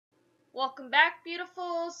Welcome back,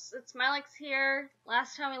 beautifuls. It's Mylix here.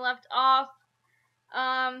 Last time we left off,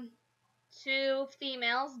 two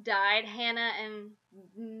females died, Hannah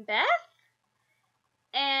and Beth.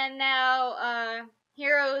 And now,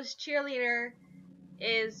 Hero's cheerleader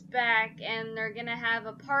is back, and they're gonna have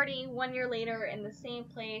a party 1 year later in the same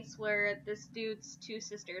place where this dude's two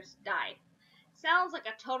sisters died. Sounds like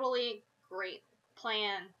a totally great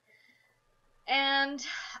plan. And,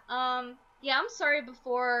 yeah, I'm sorry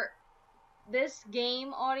before. This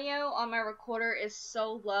game audio on my recorder is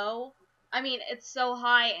so low. I mean, it's so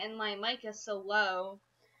high and my mic is so low.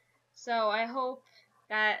 So I hope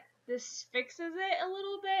that this fixes it a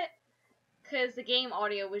little bit. Because the game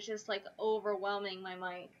audio was just like overwhelming my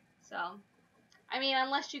mic. So, I mean,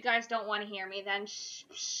 unless you guys don't want to hear me, then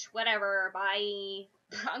whatever, bye.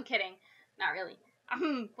 I'm kidding. Not really.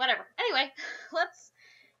 Whatever. Anyway, let's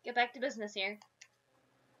get back to business here.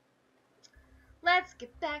 Let's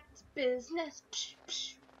get back to business. Psh,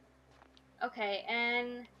 psh. Okay,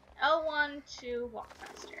 and L1 to walk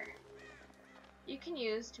faster. You can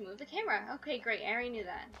use to move the camera. Okay, great. I already knew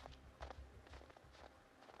that.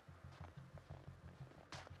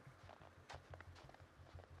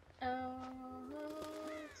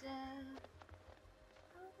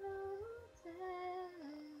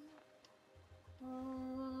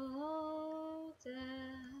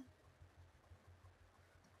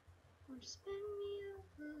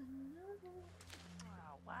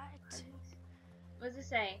 What? What does it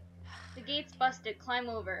say? The gate's busted. Climb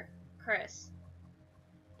over. Chris.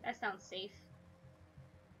 That sounds safe.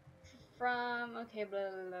 From okay, blah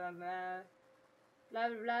blah blah blah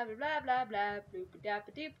blah blah blah blah blah boop dap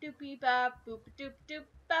doop doopy bop boop doop doop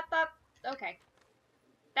bop bop. Okay,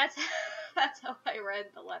 that's how I read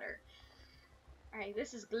the letter. All right,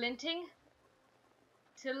 this is glinting.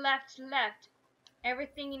 To left, left.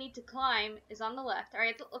 Everything you need to climb is on the left. All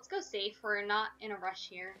right, let's go safe. We're not in a rush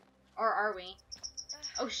here, or are we?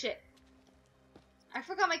 Oh shit! I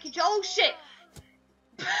forgot my control. Oh shit!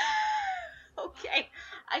 Okay,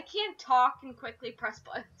 I can't talk and quickly press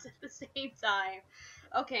buttons at the same time.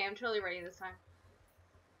 Okay, I'm totally ready this time.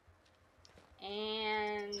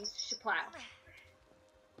 And shaplow.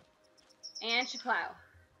 And shaplow.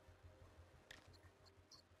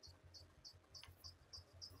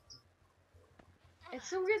 It's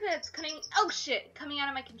so weird that it's cutting. Oh shit! Coming out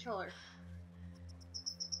of my controller.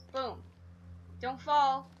 Boom. Don't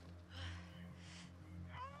fall.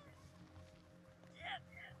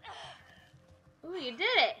 Ooh, you did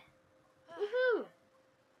it! Woohoo!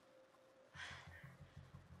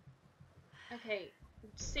 Okay,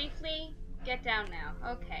 safely get down now.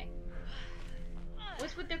 Okay.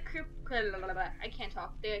 What's with the I can't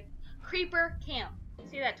talk. The creeper camp.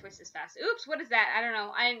 See that twist is fast. Oops, what is that? I don't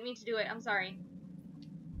know. I didn't mean to do it. I'm sorry.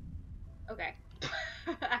 Okay.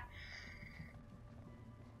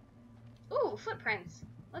 Ooh, footprints.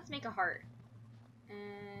 Let's make a heart.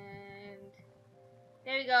 And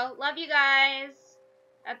there we go. Love you guys.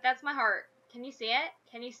 That's my heart. Can you see it?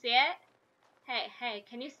 Can you see it? Hey,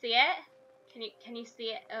 can you see it? Can you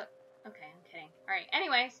see it? Oh, okay, I'm kidding. All right.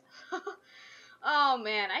 Anyways. Oh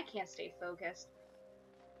man, I can't stay focused.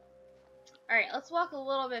 All right, let's walk a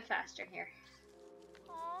little bit faster here.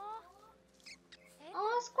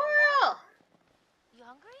 Oh, squirrel! You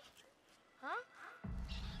hungry? Huh?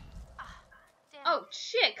 Damn. Oh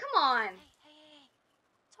shit! Come on. Hey.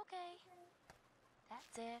 It's okay.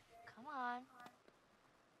 That's it. Come on.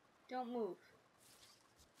 Don't move.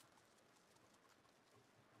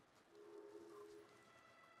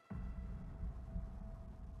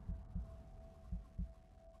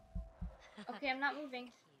 Okay, I'm not moving.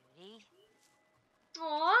 Cutie.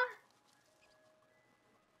 Aww.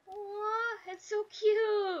 Aww, it's so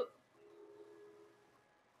cute.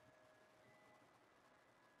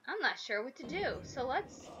 I'm not sure what to do, so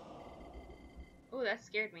let's... Ooh, that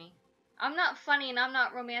scared me. I'm not funny and I'm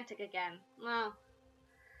not romantic again. Well...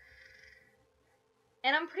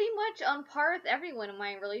 And I'm pretty much on par with everyone in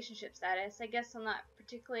my relationship status. I guess I'm not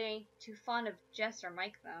particularly too fond of Jess or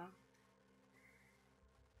Mike, though.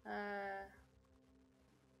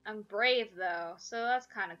 I'm brave, though, so that's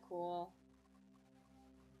kind of cool.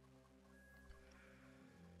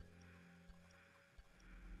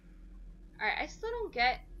 Alright, I still don't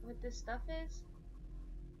get what this stuff is.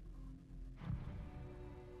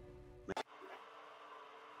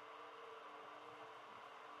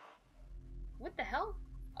 What the hell?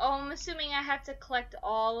 Oh, I'm assuming I have to collect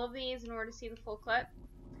all of these in order to see the full clip.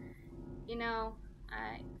 You know,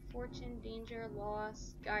 fortune, danger,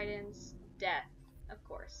 loss, guidance, death, of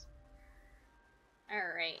course.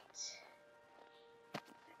 Alright.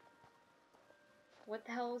 What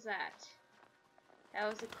the hell was that? That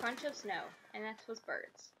was a crunch of snow, and that was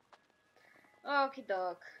birds. Okie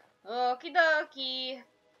doke. Okie dokie.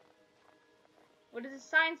 What does the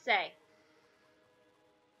sign say?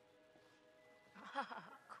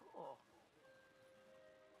 Cool.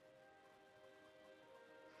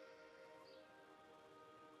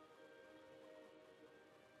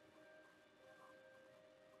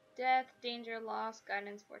 Death, danger, loss,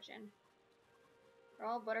 guidance, fortune. They're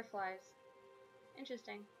all butterflies.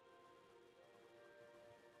 Interesting.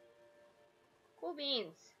 Cool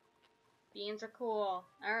beans. Beans are cool.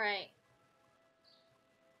 Alright.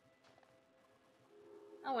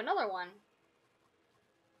 Oh, another one.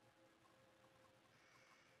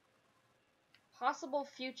 Possible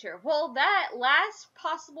future. Well, that last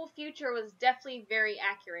possible future was definitely very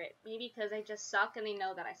accurate. Maybe because I just suck and they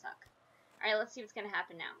know that I suck. Alright, let's see what's gonna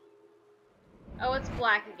happen now. Oh, it's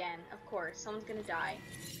black again. Of course. Someone's gonna die.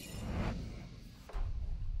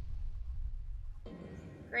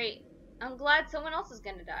 Great. I'm glad someone else is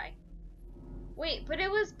gonna die. Wait, but it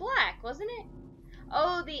was black, wasn't it?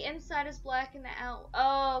 Oh, the inside is black and the out.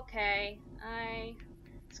 Oh, okay. I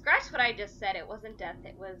scratch what I just said. It wasn't death.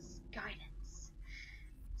 It was guidance.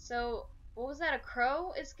 So, what was that? A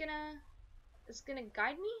crow is gonna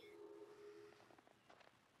guide me?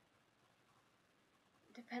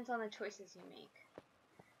 Depends on the choices you make.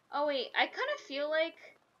 Oh wait, I kind of feel like.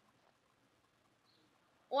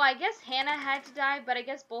 Well, I guess Hannah had to die, but I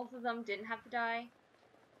guess both of them didn't have to die.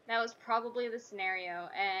 That was probably the scenario,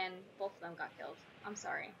 and both of them got killed. I'm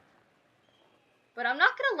sorry. But I'm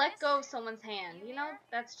not gonna let go of someone's hand. You know,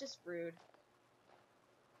 that's just rude.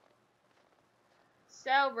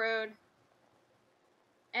 So rude.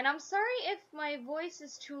 And I'm sorry if my voice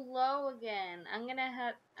is too low again. I'm gonna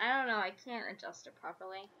have... I don't know, I can't adjust it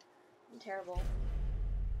properly. I'm terrible.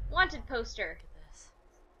 Wanted poster. Look at this.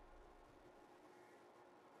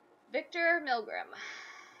 Victor Milgram.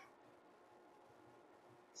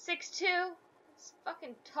 6'2". It's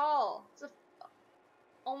fucking tall. It's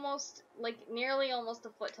almost, like, nearly almost a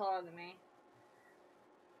foot taller than me.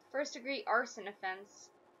 First degree arson offense.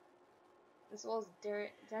 As well as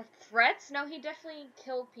death threats? No, he definitely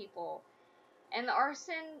killed people. And the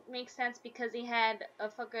arson makes sense because he had a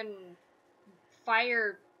fucking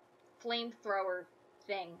fire flamethrower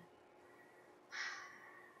thing.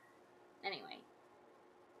 Anyway.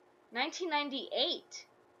 1998.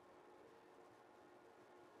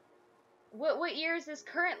 What year is this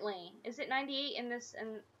currently? Is it 98 in this?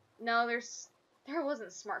 And no, there wasn't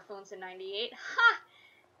smartphones in 98. Ha!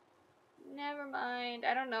 Never mind.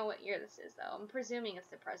 I don't know what year this is though. I'm presuming it's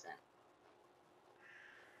the present.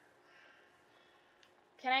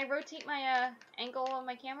 Can I rotate my angle of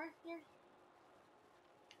my camera here?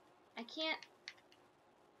 I can't.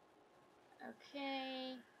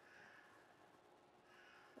 Okay.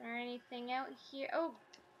 Is there anything out here? Oh.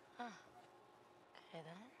 Huh. Okay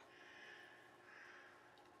then.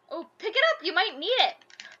 Oh, pick it up! You might need it!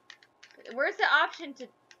 Where's the option to...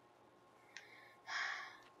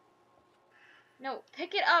 No,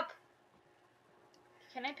 pick it up!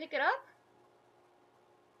 Can I pick it up?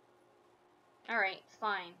 Alright,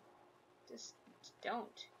 fine. Just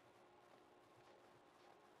don't.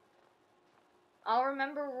 I'll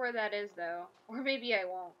remember where that is, though. Or maybe I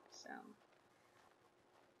won't, so...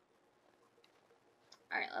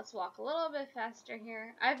 Alright, let's walk a little bit faster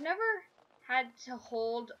here. I've never had to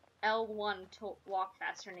hold L1 to walk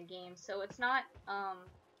faster in a game, so it's not,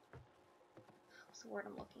 what's the word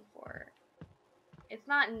I'm looking for? It's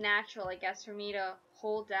not natural, I guess, for me to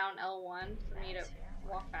hold down L1 for me to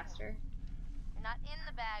walk faster. You're not in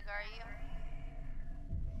the bag, are you?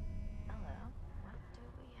 Hello. What do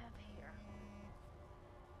we have here?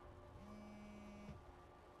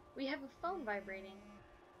 We have a phone vibrating.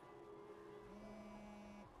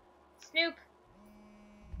 Snoop!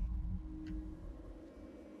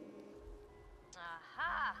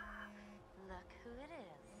 Aha! Look who it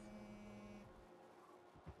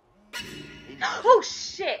is. Oh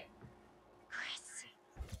shit! Chris.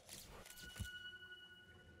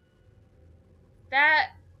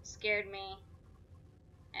 That scared me.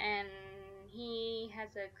 And he has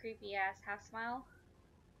a creepy ass half smile.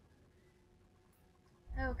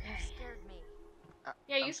 Okay. You scared me.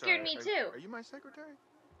 Yeah, you scared me too. Are you my secretary?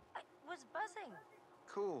 I was buzzing.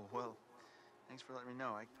 Cool. Well, thanks for letting me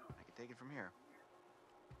know. I can take it from here.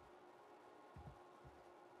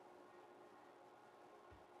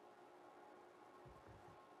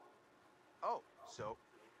 Oh, so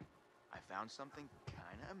I found something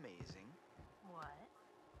kind of amazing. What?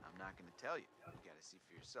 I'm not going to tell you. You got to see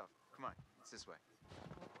for yourself. Come on, it's this way.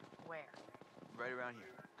 Where? Right around here.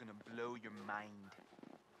 Gonna blow your mind.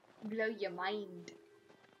 Blow your mind.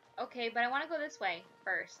 Okay, but I want to go this way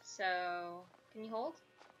first, so... Can you hold?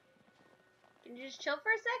 Can you just chill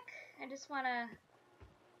for a sec? I just want a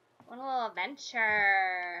little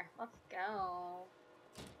adventure. Let's go.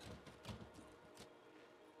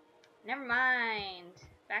 Never mind.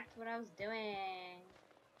 Back to what I was doing.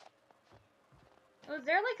 Was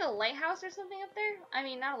there like a lighthouse or something up there? I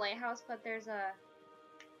mean, not a lighthouse, but there's a...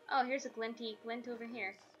 Oh, here's a glint over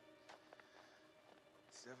here.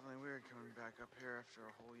 It's definitely weird coming back up here after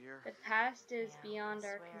a whole year. The past is Yeah, beyond I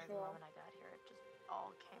our swear, control. The moment I got here, it just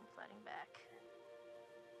all came flooding back.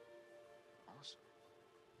 Awesome.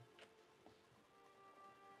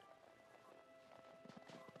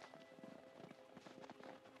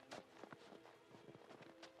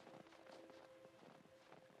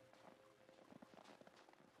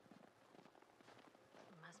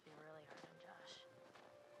 It must be really hard on Josh.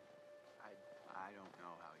 I don't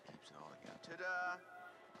know how he keeps it all together. Ta-da!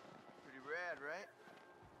 Pretty rad, right?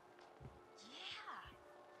 Yeah!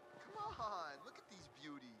 Come on, look at these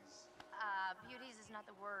beauties. Beauties is not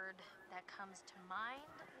the word that comes to mind.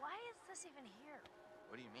 Why is this even here?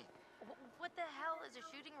 What do you mean? What the hell is a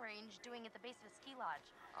shooting range doing at the base of a ski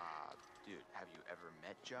lodge? Dude, have you ever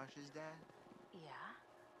met Josh's dad? Yeah?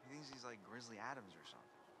 He thinks he's like Grizzly Adams or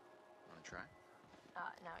something. Wanna try?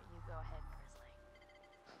 No, you go ahead, Grizzly.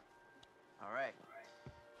 All right,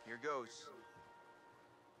 here goes.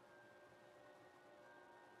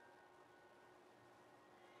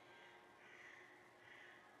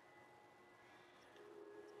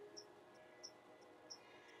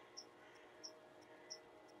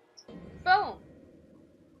 Boom!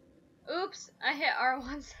 Oops, I hit R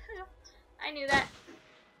once. I knew that.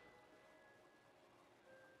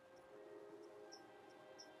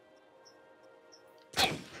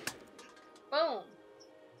 Eh. Boom!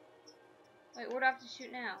 Wait, where do I have to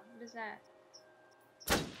shoot now? What is that?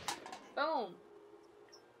 Boom!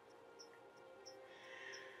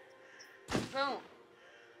 Boom!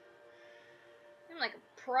 I'm like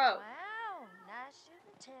a pro. Wow, nice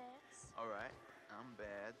shooting tips. All right, I'm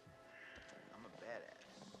bad. I'm a badass.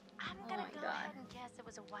 I'm Oh gonna my go God. ahead and guess it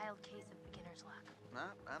was a wild case of beginner's luck.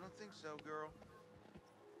 Nah, I don't think so, girl.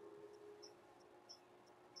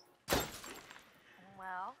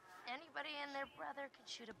 Well, anybody and their brother could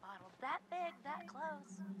shoot a bottle that big, that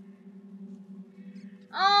close.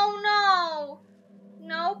 Oh no!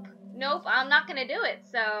 Nope. Nope, I'm not gonna do it,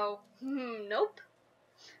 so... nope.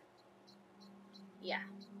 Yeah,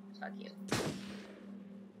 fuck you.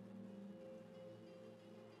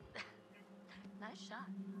 Nice shot.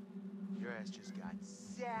 Your ass just got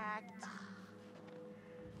sacked.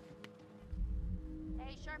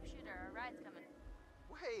 Hey, sharpshooter, our ride's coming.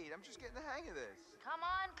 Wait, I'm just getting the hang of this. Come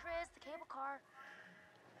on, Chris, the cable car.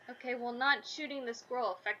 Okay, will not shooting the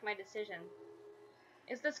squirrel affect my decision?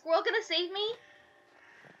 Is the squirrel gonna save me?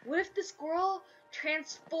 What if the squirrel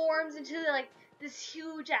transforms into like this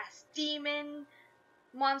huge ass demon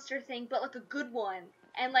monster thing, but like a good one,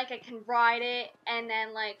 and like I can ride it, and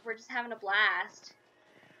then like we're just having a blast?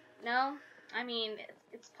 No, I mean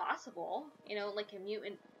it's possible, you know, like a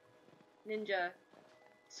mutant ninja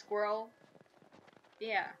squirrel.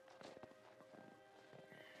 Yeah.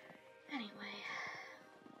 Anyway,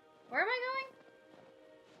 where am I going?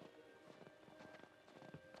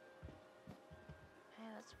 Hey,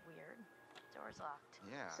 that's weird. Door's locked.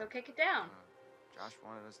 Yeah. So kick it down. Josh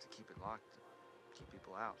wanted us to keep it locked, to keep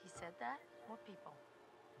people out. He said that? What people?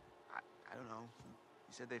 I don't know.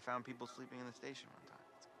 He said they found people sleeping in the station one time.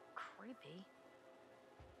 Creepy.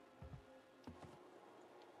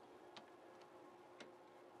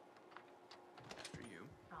 For you.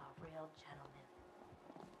 Oh, real gentleman.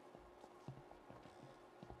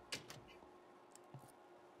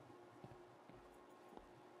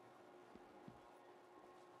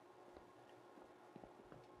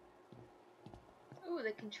 Ooh,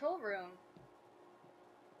 the control room.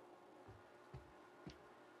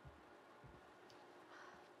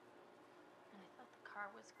 And I thought the car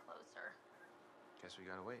was closer. Guess we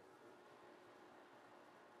gotta wait.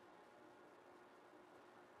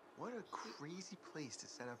 What a crazy place to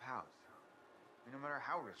set up house. I mean, no matter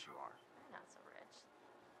how rich you are. They're not so rich.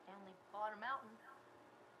 They only bought a mountain.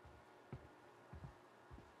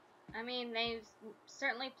 I mean, they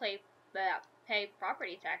certainly pay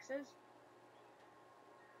property taxes.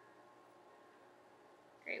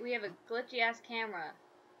 Great, we have a glitchy ass camera.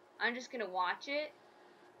 I'm just gonna watch it.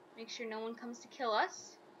 Make sure no one comes to kill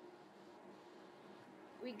us.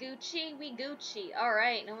 We Gucci, we Gucci.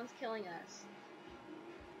 Alright, no one's killing us.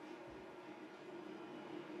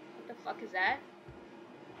 What the fuck is that?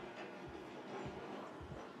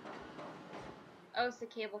 Oh, it's the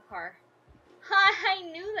cable car. I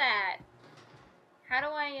knew that! How do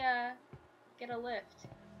I, get a lift?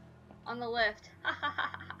 On the lift.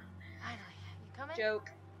 Finally, you coming? Joke.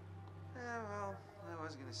 Yeah, well, I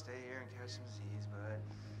was gonna stay here and catch some Z's, but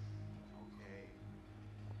okay.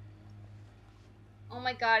 Oh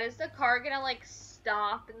my god, is the car gonna like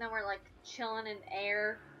stop and then we're like chilling in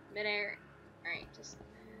midair? Alright, just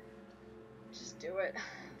do it.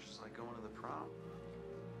 Just like going to the prom.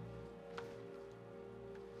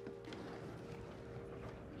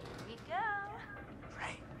 Here we go.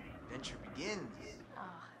 Right. Adventure begins. Oh,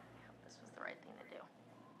 I hope this was the right thing to do.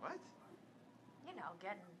 What? You know,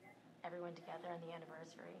 getting everyone together on the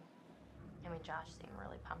anniversary. I mean, Josh seemed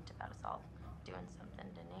really pumped about us all doing something,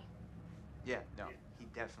 didn't he? Yeah, no, he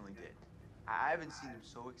definitely did. I haven't seen him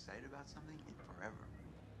so excited about something in forever.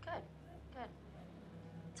 Good, good.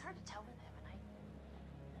 It's hard to tell with him,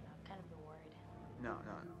 and I've kind of been worried. No,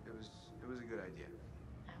 it was a good idea.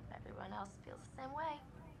 I hope everyone else feels the same way.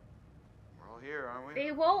 We're all here, aren't we?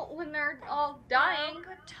 They won't when they're all dying.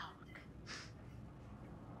 Well, good talk.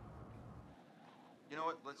 You know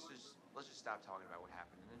what? Let's just stop talking about what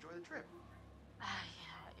happened and enjoy the trip. Yeah,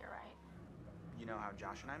 you're right. You know how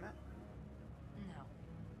Josh and I met? No.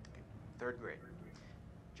 Okay, 3rd grade.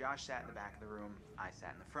 Josh sat in the back of the room, I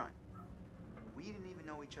sat in the front. We didn't even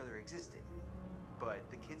know each other existed. But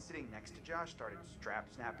the kid sitting next to Josh started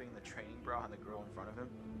strap-snapping the training bra on the girl in front of him.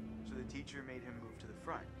 So the teacher made him move to the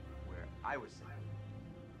front, where I was sitting.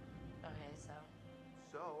 Okay, so.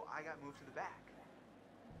 So I got moved to the back.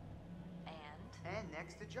 And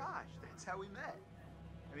next to Josh. That's how we met.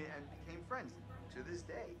 I mean, and became friends to this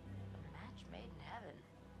day. Match made in heaven.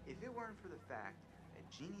 If it weren't for the fact that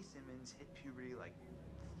Jeannie Simmons hit puberty like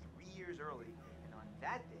 3 years early, and on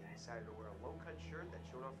that day decided to wear a low-cut shirt that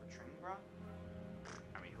showed off her training bra,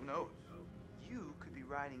 I mean, who knows? You could be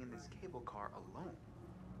riding in this cable car alone.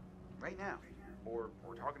 Right now. Or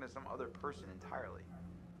talking to some other person entirely.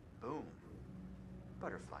 Boom.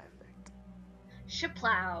 Butterfly effect.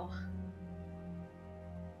 Shaplow.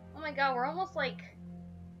 Oh my god, we're almost like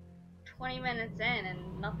 20 minutes in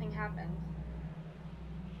and nothing happened.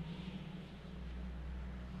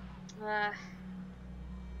 I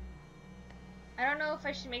don't know if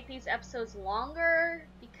I should make these episodes longer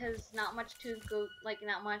because not much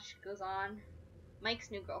goes on.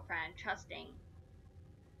 Mike's new girlfriend, trusting,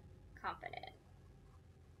 confident.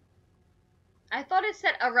 I thought it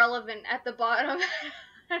said irrelevant at the bottom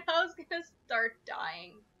and I was gonna start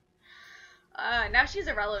dying. Now she's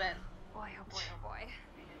irrelevant. Boy, oh boy, oh boy.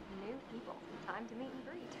 New people. Time to meet and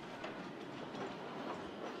greet.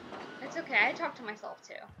 It's okay, I talk to myself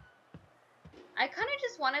too. I kind of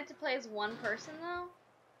just wanted to play as one person though.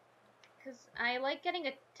 Because I like getting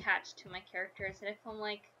attached to my characters, and if I'm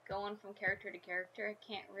like going from character to character, I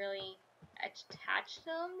can't really attach to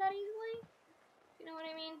them that easily. You know what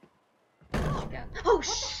I mean? Oh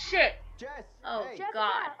shit! Jess! Oh hey. Jessica,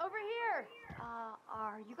 god. over here!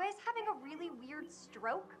 Are you guys having a really weird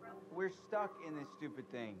stroke? We're stuck in this stupid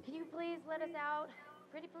thing. Can you please let us out?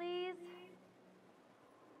 Pretty please?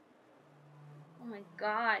 Oh my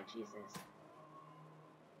god, Jesus.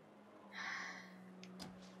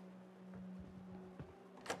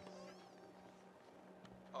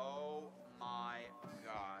 Oh my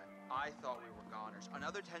god. I thought we were goners.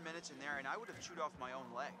 Another 10 minutes in there and I would have chewed off my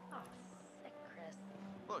own leg. Oh, sick, Chris.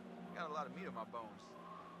 Look, got a lot of meat on my bones.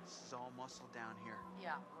 This is all muscle down here.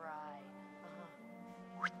 Yeah, right.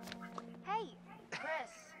 Hey!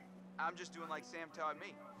 Chris! I'm just doing like Sam taught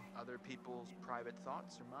me. Other people's private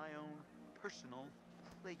thoughts are my own personal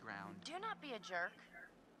playground. Do not be a jerk.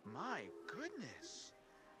 My goodness.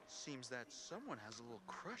 Seems that someone has a little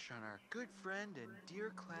crush on our good friend and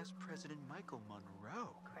dear class president Michael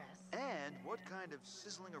Monroe. Chris. And what kind of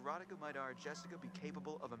sizzling erotica might our Jessica be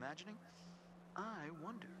capable of imagining? I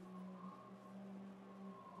wonder.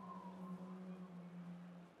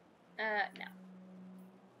 No.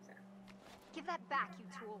 Give that back, you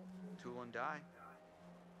tool. Tool and die.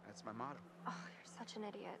 That's my motto. Oh, you're such an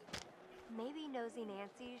idiot. Maybe nosy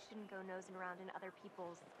Nancy shouldn't go nosing around in other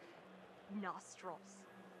people's nostrils.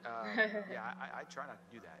 Yeah, I try not to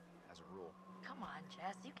do that as a rule. Come on,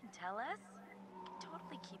 Jess. You can tell us. You can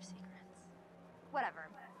totally keep secrets. Whatever.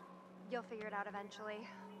 You'll figure it out eventually.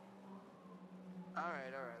 All right.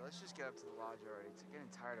 Let's just get up to the lodge already. It's getting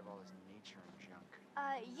tired of all this nature and junk.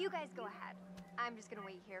 You guys go ahead. I'm just gonna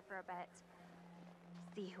wait here for a bit.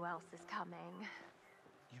 See who else is coming.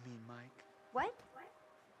 You mean Mike? What?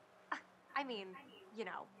 I mean, you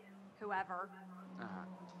know, whoever. Uh-huh.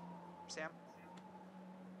 Sam?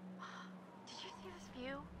 Did you see this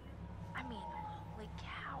view? I mean, holy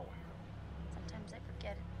cow. Sometimes I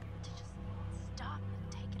forget to just stop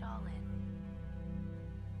and take it all in.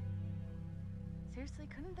 Seriously,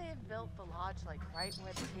 couldn't they have built the lodge like right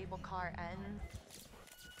where the cable car ends?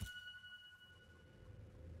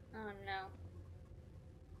 Oh no.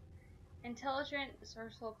 Intelligent,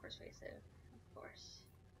 resourceful, persuasive. Of course.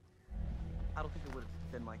 I don't think it would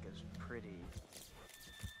have been like as pretty.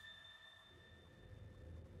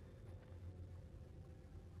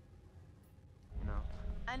 You know?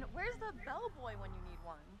 And where's the bellboy when you need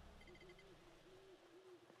one?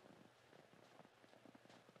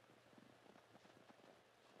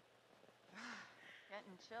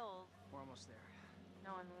 Getting chills. We're almost there.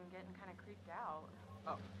 No, I mean getting kind of creeped out.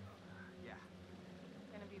 Oh, yeah. It's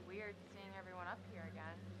gonna be weird seeing everyone up here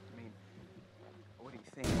again. I mean, what do you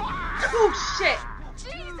think? Oh shit!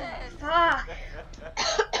 Jesus! Fuck!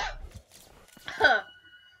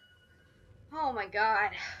 Oh my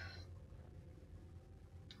god.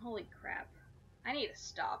 Holy crap. I need to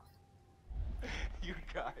stop. You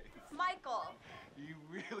guys. Michael! You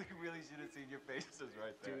really should have seen your faces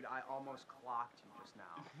right there. Dude, I almost clocked you just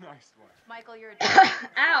now. Nice one. Michael, you're a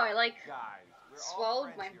Ow, I like Guys, we're all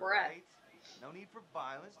swallowed friends my here, breath. right? No need for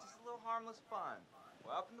violence, just a little harmless fun.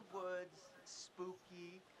 We're up in the woods, it's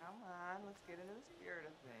spooky. Come on, let's get into the spirit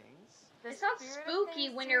of things. The It's not spirit of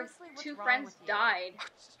spooky things, when your seriously, what's two wrong friends with you? died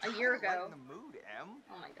Just a try year to lighten ago. the mood, Em.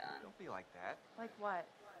 Oh my god. Don't be like that. Like what?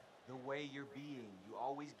 The way you're being, you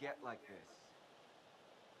always get like this.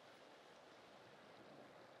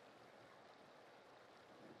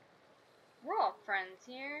 We're all friends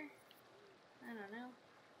here. I don't know.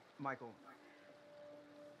 Michael,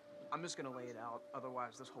 I'm just gonna lay it out.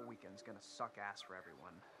 Otherwise, this whole weekend's gonna suck ass for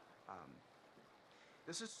everyone.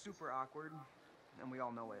 This is super awkward, and we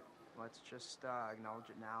all know it. Let's just acknowledge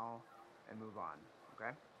it now and move on,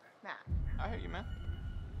 okay? Nah. I hear you, man.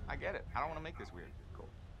 I get it. I don't want to make this weird. Cool.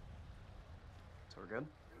 So we're good?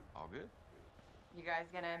 All good? You guys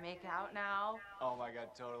gonna make out now? Oh my god,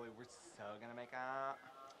 totally. We're so gonna make out.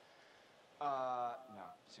 No,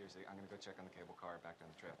 seriously, I'm gonna go check on the cable car back down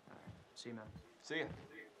the trail. All right. See you, man. See ya.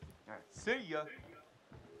 All right. See ya.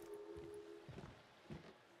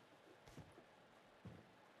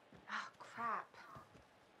 Oh, crap.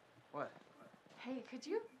 What? Hey, could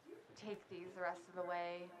you take these the rest of the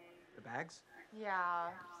way? The bags? Yeah,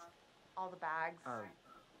 just all the bags.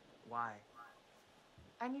 Why?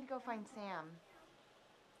 I need to go find Sam.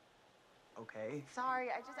 Okay. Sorry,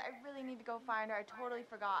 I really need to go find her. I totally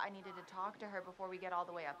forgot I needed to talk to her before we get all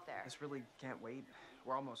the way up there. This really can't wait.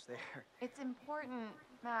 We're almost there. It's important,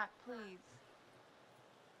 Matt, please.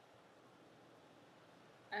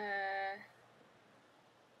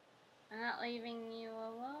 I'm not leaving you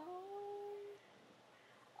alone.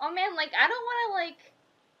 Oh man, like, I don't want to, like,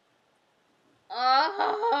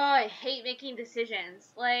 oh, I hate making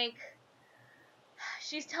decisions. Like,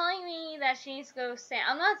 she's telling me that she needs to go Sam.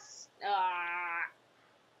 I'm not,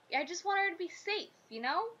 I just want her to be safe, you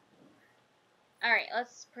know? Alright,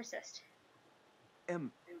 let's persist.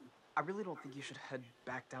 I really don't think you should head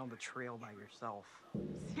back down the trail by yourself.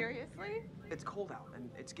 Seriously? It's cold out, and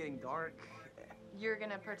it's getting dark. You're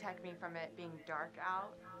gonna protect me from it being dark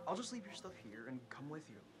out? I'll just leave your stuff here and come with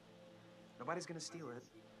you. Nobody's gonna steal it.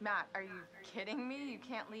 Matt, are you kidding me? You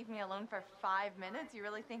can't leave me alone for 5 minutes? You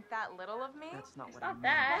really think that little of me? That's not It's what I not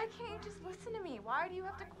meant. that. Why can't you just listen to me? Why do you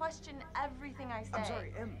have to question everything I say? I'm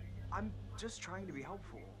sorry, I'm just trying to be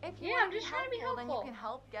helpful. If you Yeah, wanna I'm just trying to be then you helpful. can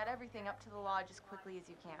help get everything up to the lodge as quickly as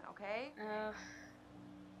you can, okay?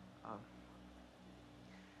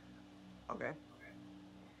 Okay.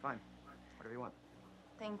 Fine. Whatever you want.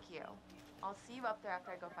 Thank you. I'll see you up there after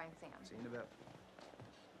I go find Sam. See you in a bit.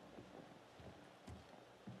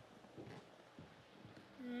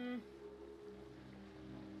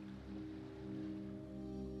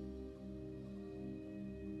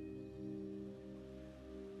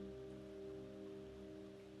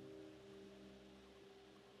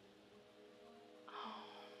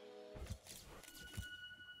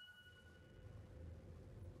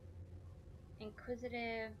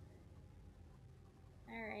 Inquisitive.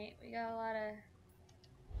 Alright, we got a lot of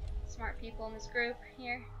smart people in this group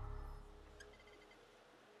here.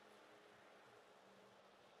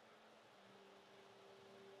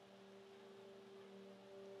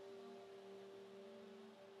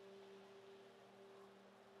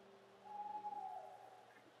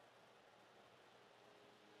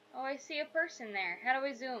 Oh, I see a person there. How do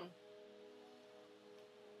I zoom?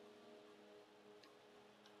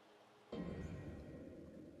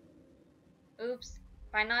 Oops.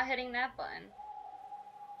 By not hitting that button.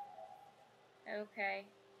 Okay.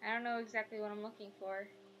 I don't know exactly what I'm looking for.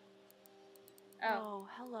 Oh. Oh,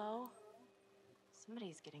 hello.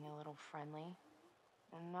 Somebody's getting a little friendly.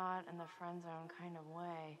 And not in the friend zone kind of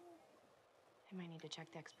way. They might need to check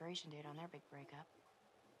the expiration date on their big breakup.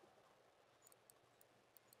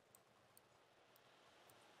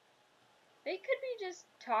 They could be just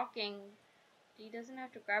talking. He doesn't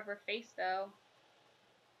have to grab her face, though.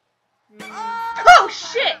 Oh,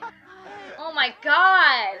 shit! Oh, my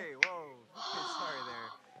God! Hey, whoa. Sorry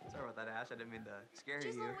there. Sorry about that, Ash. I didn't mean to scare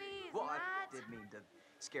Jeez you. Louise, Well, Matt. I did mean to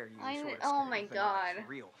scare you. I sort kn- of oh scare my you, but not, like, God. for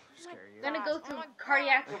real scare you. I'm gonna go Gosh, through oh my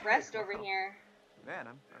cardiac God. arrest Wow. over here. Man,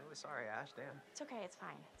 I'm really sorry, Ash. Damn. It's okay, it's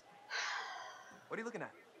fine. It's fine. What are you looking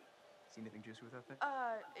at? See anything juicy with that thing?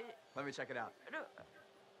 It, Let me check it out. no,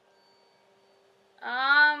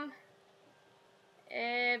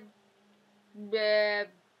 Bleh,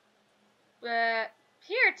 bleh.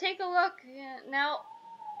 Here, take a look. No,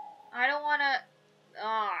 I don't wanna.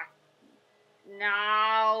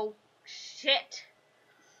 No. Shit.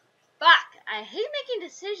 Fuck. I hate making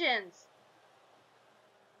decisions.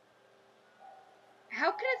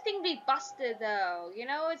 How can a thing be busted though? You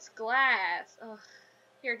know, it's glass. Ugh.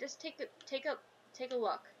 Here, just take a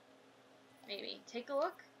look. Maybe. Take a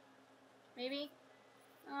look? Maybe?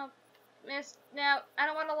 Oh, miss. No, I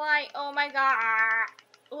don't want to lie. Oh my god.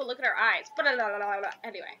 Oh, look at her eyes.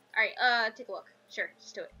 Anyway. Alright, take a look. Sure,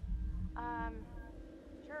 just do it.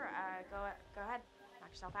 sure, go ahead. Knock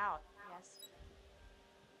yourself out, yes.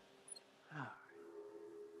 Oh,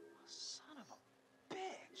 son of a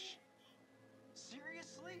bitch.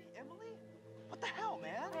 Seriously, Emily? What the hell,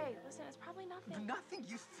 man? Hey, listen, it's probably nothing. Nothing,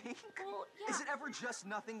 you think? Well, yeah. Is it ever just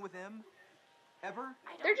nothing with him? Ever?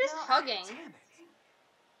 I don't They're just know. hugging. Damn it.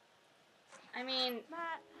 I mean,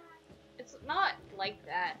 Matt. it's not like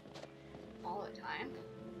that all the time.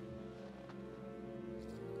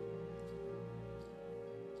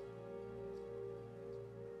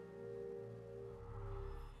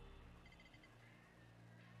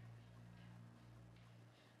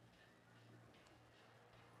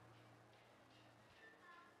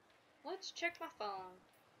 Let's check my phone.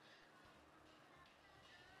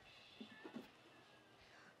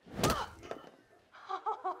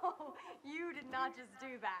 Oh, you did not just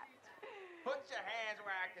do that. Put your hands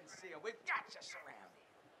where I can see them. We've got you surrounded.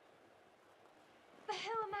 But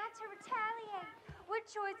who am I to retaliate? What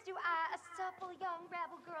choice do I, a supple young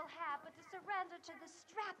rebel girl, have but to surrender to the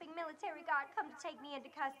strapping military guard come to take me into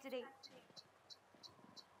custody?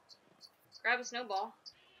 Grab a snowball.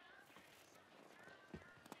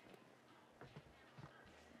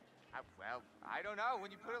 Well, I don't know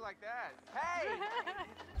when you put it like that. Hey!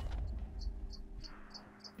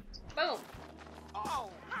 Boom. Oh!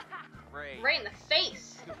 Great. Right in the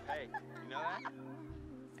face. Hey, you know that?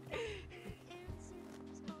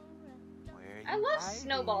 Where I you love hiding?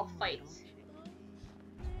 snowball fights.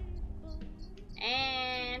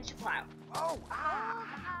 And chaplow. Oh!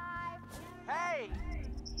 Ah! Hey!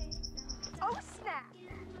 Oh, snap!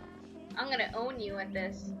 I'm gonna own you at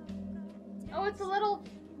this. Oh, it's a little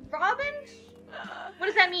robin? What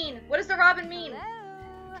does that mean? What does the robin mean?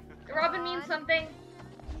 Hello? The robin means something.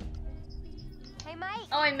 Hey, Mike.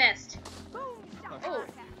 Oh, I missed. Boom, stop Oh,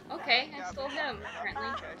 contact. okay. I still hit him,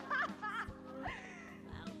 apparently.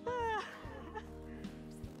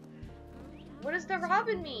 What does the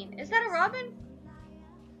robin mean? Is that a robin?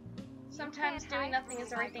 Sometimes can't doing hide nothing from is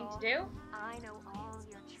the me, right thing to Michael. do. I know all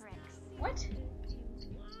your tricks. What?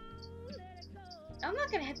 I'm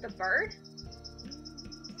not gonna hit the bird.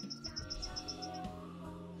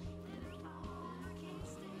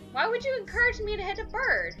 Why would you encourage me to hit a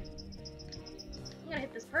bird? I'm gonna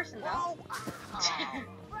hit this person though.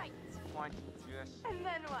 Right. One, yes. And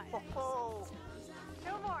then what? Oh,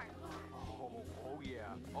 No more. oh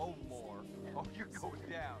yeah. Oh, more. Oh, you're going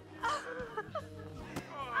down.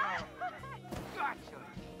 Gotcha.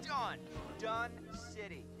 Done. Done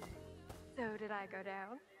city. So did I go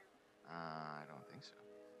down? I don't think so.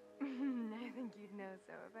 I think you'd know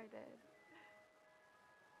so if I did.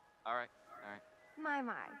 All right. My.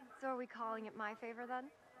 So are we calling it my favor then?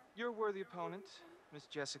 You're a worthy opponent, Miss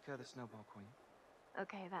Jessica, the Snowball Queen.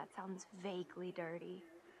 Okay, that sounds vaguely dirty.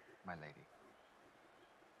 My lady.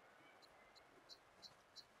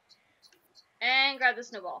 And grab the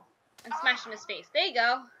snowball. And smash him in his face. There you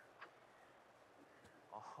go.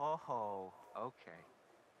 Oh, okay.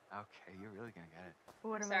 Okay, you're really gonna get it.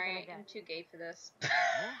 What am I Sorry, gonna I'm get? too gay for this.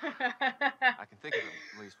 I can think of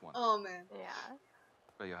at least one, Oh man. Yeah.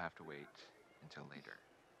 but you'll have to wait until later.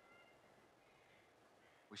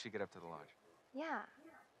 We should get up to the lodge. Yeah.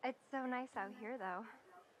 It's so nice out here though.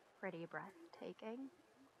 Pretty breathtaking.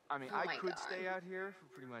 I mean, Oh I my could God. stay out here for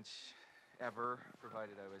pretty much ever,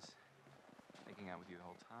 provided I was making out with you the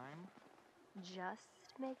whole time.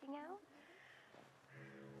 Just making out?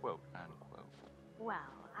 Quote unquote. Well,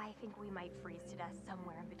 I think we might freeze to death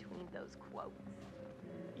somewhere in between those quotes.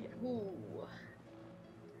 Ooh.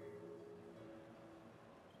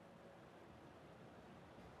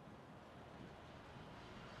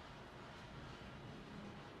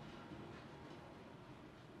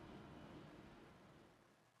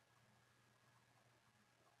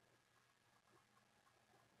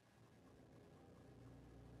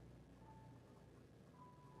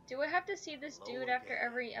 Do I have to see this dude after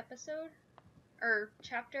every episode? Or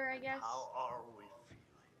chapter, I guess? How are we feeling?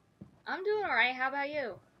 I'm doing alright, how about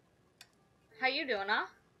you? How you doing, huh?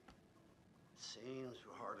 Seems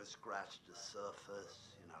we hardly scratched the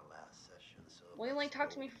surface in our last session, so Well, you only let's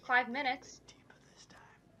talked to me go for 5 a minutes. bit deeper this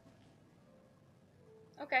time.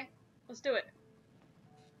 Okay, let's do it.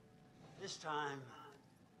 This time,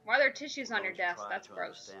 Why are there tissues we're on your going to desk? try That's to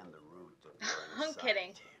gross. understand the root of your I'm kidding.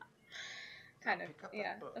 anxiety. Kind of, Pick up that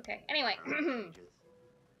yeah. book. Okay, anyway. Turn the pages.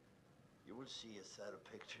 You will see a set of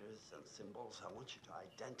pictures and symbols. I want you to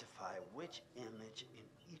identify which image in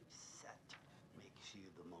each set makes you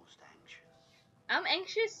the most anxious. I'm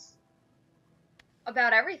anxious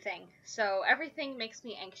about everything, so everything makes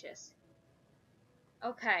me anxious.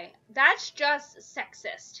 Okay, that's just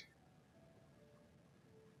sexist.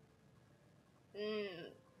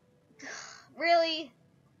 Really?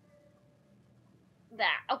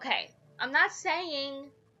 That. Okay, I'm not saying,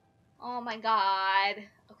 oh my god.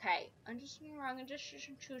 Okay, I'm just gonna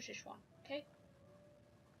choose this one, okay?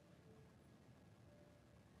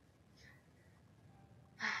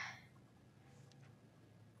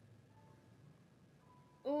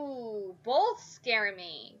 Ooh, both scare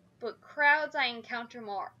me, but crowds I encounter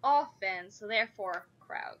more often, so therefore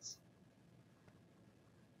crowds.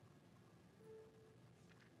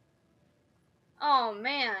 Oh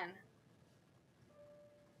man.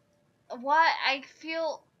 What? I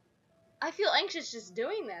feel anxious just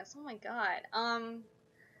doing this. Oh my god.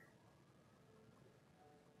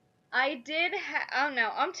 I don't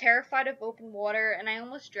know, I'm terrified of open water and I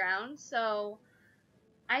almost drowned, so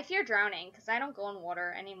I fear drowning because I don't go in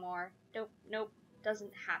water anymore. Nope,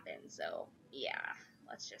 doesn't happen. So yeah,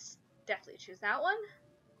 let's just definitely choose that one,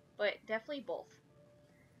 but definitely both.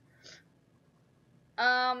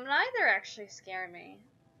 Neither actually scare me.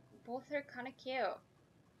 Both are kind of cute,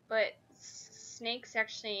 but snakes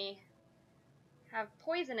actually have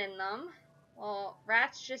poison in them, while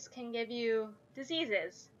rats just can give you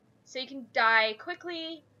diseases, so you can die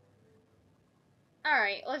quickly.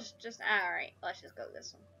 Alright, let's just go with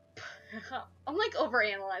this one. I'm like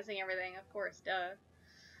overanalyzing everything, of course, duh.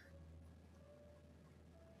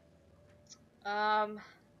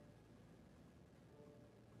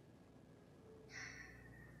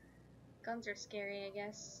 Guns are scary, I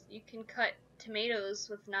guess. You can cut tomatoes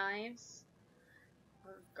with knives.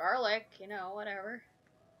 Or garlic, you know, whatever.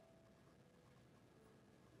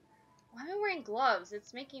 Why am I wearing gloves?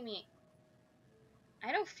 It's making me...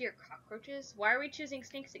 I don't fear cockroaches. Why are we choosing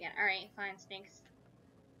snakes again? Alright, fine, snakes.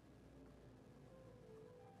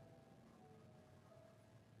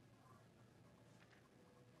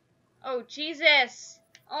 Oh, Jesus!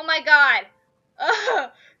 Oh my god!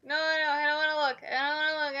 Ugh! No, I don't want to look.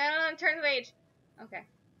 I don't want to turn the page. Okay.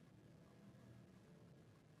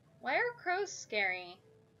 Why are crows scary?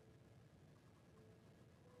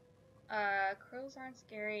 Crows aren't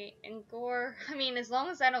scary. And gore, I mean, as long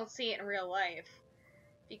as I don't see it in real life.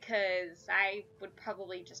 Because I would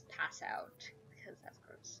probably just pass out. Because that's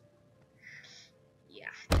gross. Yeah,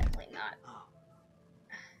 definitely not. Oh.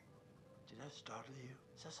 Did I startle you?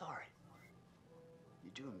 So sorry.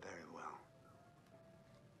 You're doing very well.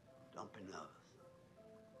 Don't be nervous.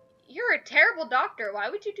 You're a terrible doctor. Why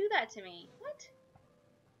would you do that to me? What?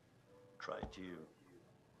 Try to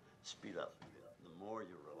speed up. The more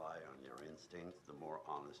you rely on your instincts, the more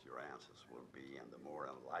honest your answers will be, and the more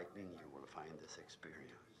enlightening you will find this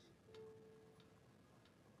experience.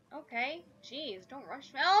 Okay. Jeez, don't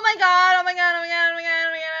rush me. Oh my god, oh my god, oh my god, oh my god,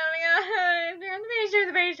 oh my god, oh my god. Turn the page, turn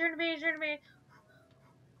the page, turn the page, turn the page.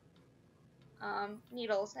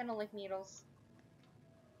 Needles. I don't like needles.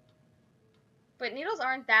 But needles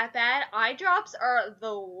aren't that bad. Eye drops are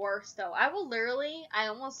the worst, though. I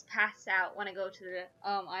almost pass out when I go to the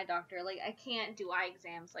eye doctor. Like, I can't do eye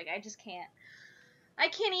exams. Like, I just can't. I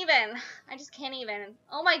just can't even.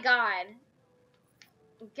 Oh my god.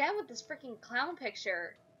 Again with this freaking clown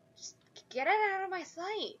picture. Just get it out of my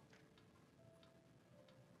sight.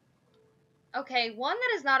 Okay, one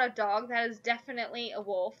that is not a dog. That is definitely a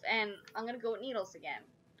wolf. And I'm gonna go with needles again.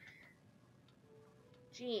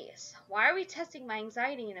 Jeez, why are we testing my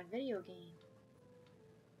anxiety in a video game?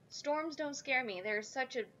 Storms don't scare me. There's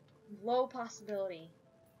such a low possibility.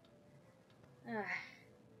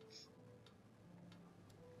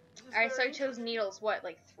 Alright, so I chose needles, what,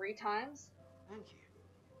 like 3 times? Thank you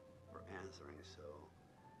for answering so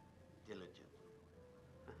diligently.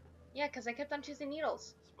 Yeah, because I kept on choosing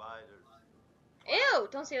needles. Spiders. Ew!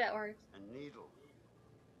 Don't say that word. And needles.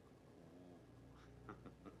 Ooh.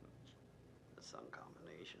 The sun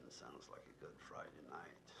combination sounds like a good Friday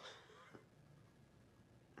night.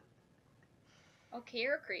 Okay,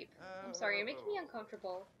 you're a creep. I'm sorry, you're making me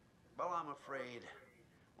uncomfortable. Well, I'm afraid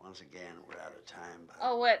once again we're out of time. But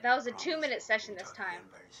Oh, what? That was a promise 2-minute session we'll this talk time. again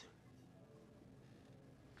very soon.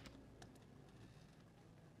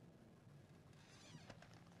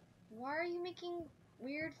 Why are you making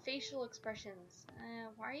weird facial expressions?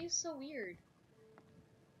 Why are you so weird?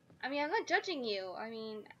 I mean, I'm not judging you. I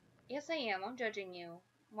mean, yes I am. I'm judging you.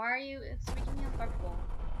 Why are you? It's making me uncomfortable.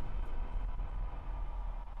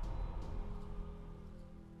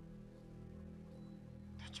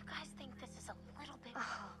 Don't you guys think this is a little bit...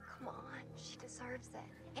 Oh, come on. She deserves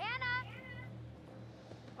it. Hannah!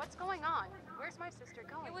 What's going on? Where's my sister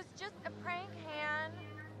going? It was just a prank, Han.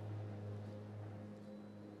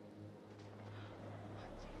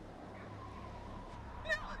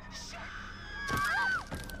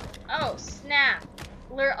 Oh, snap.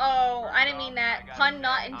 Oh, I didn't mean that. Pun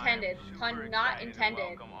not intended. Pun not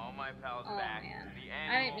intended. Oh, man.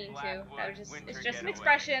 I didn't mean to. That was just, it's just an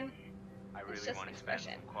expression. I really want to spend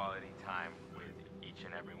some quality time with each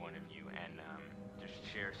and every one of you and just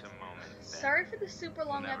share some moments. Sorry for the super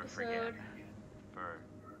long never episode. Forget.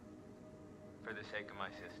 For the sake of my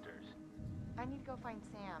sisters. I need to go find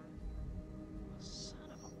Sam. Son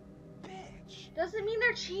of a bitch. Doesn't mean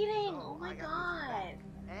they're cheating. So, Oh my I got god. back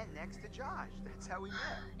and next to Josh. That's how we met.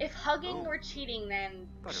 If hugging Boom. were cheating, then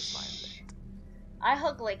Butterfly effect. I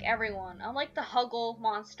hug like everyone. I'm like the huggle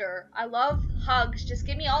monster. I love hugs. Just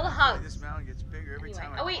give me all the hugs. This mountain gets bigger every Anyway.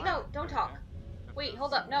 time I Oh wait, climb no, it. don't talk. Wait,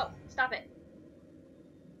 hold up. No, stop it.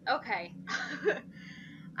 Okay.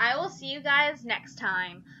 I will see you guys next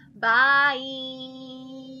time. Bye.